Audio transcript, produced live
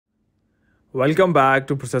Welcome back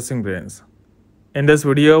to Processing Brains. In this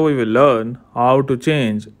video, we will learn how to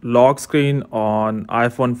change lock screen on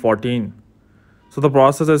iPhone 14. So the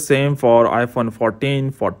process is same for iPhone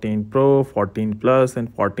 14, 14 Pro, 14 Plus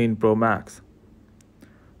and 14 Pro Max.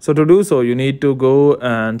 So to do so, you need to go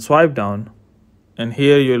and swipe down and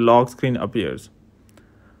here your lock screen appears.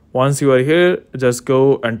 Once you are here, just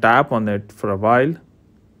go and tap on it for a while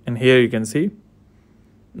and here you can see.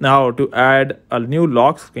 Now to add a new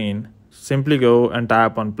lock screen, simply go and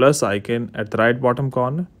tap on plus icon at the right bottom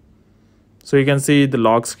corner. So you can see the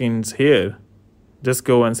lock screens here. Just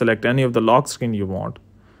go and select any of the lock screen you want.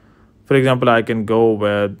 For example, I can go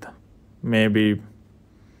with maybe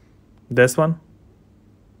this one.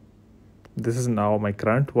 This is now my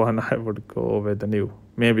current one. I would go with the new,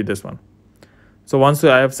 maybe this one. So once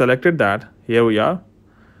I have selected that, here we are.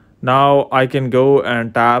 Now I can go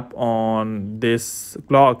and tap on this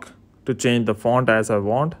clock to change the font as I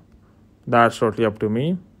want. That's totally up to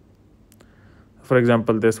me. For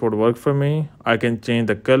example, this would work for me. I can change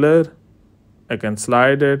the color. I can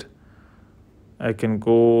slide it. I can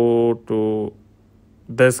go to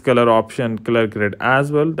this color option, color grid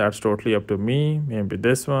as well. That's totally up to me. Maybe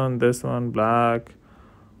this one, black,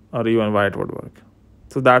 or even white would work.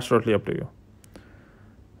 So that's totally up to you.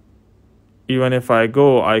 Even if I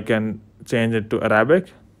go, I can change it to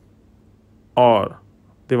Arabic or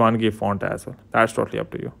Devangi font as well. That's totally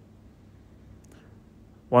up to you.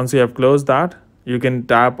 Once you have closed that, you can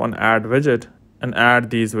tap on add widget and add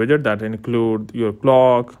these widgets that include your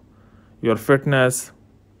clock, your fitness,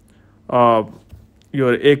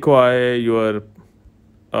 your equi, your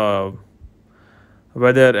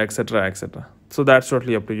weather, etc, etc. So that's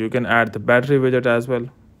totally up to you. You can add the battery widget as well.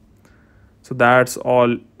 So that's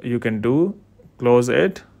all you can do. Close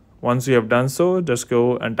it. Once you have done so, just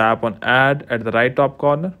go and tap on add at the right top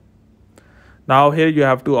corner. Now here you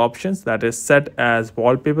have two options, that is set as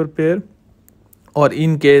wallpaper pair, or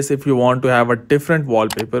in case if you want to have a different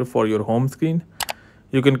wallpaper for your home screen,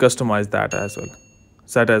 you can customize that as well.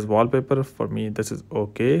 Set as wallpaper, for me this is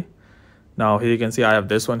okay. Now here you can see I have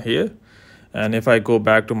this one here, and if I go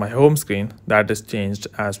back to my home screen, that is changed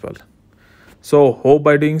as well. So hope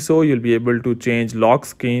by doing so you'll be able to change lock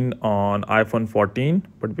screen on iPhone 14.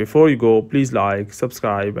 But before you go, please like,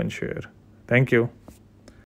 subscribe and share. Thank you.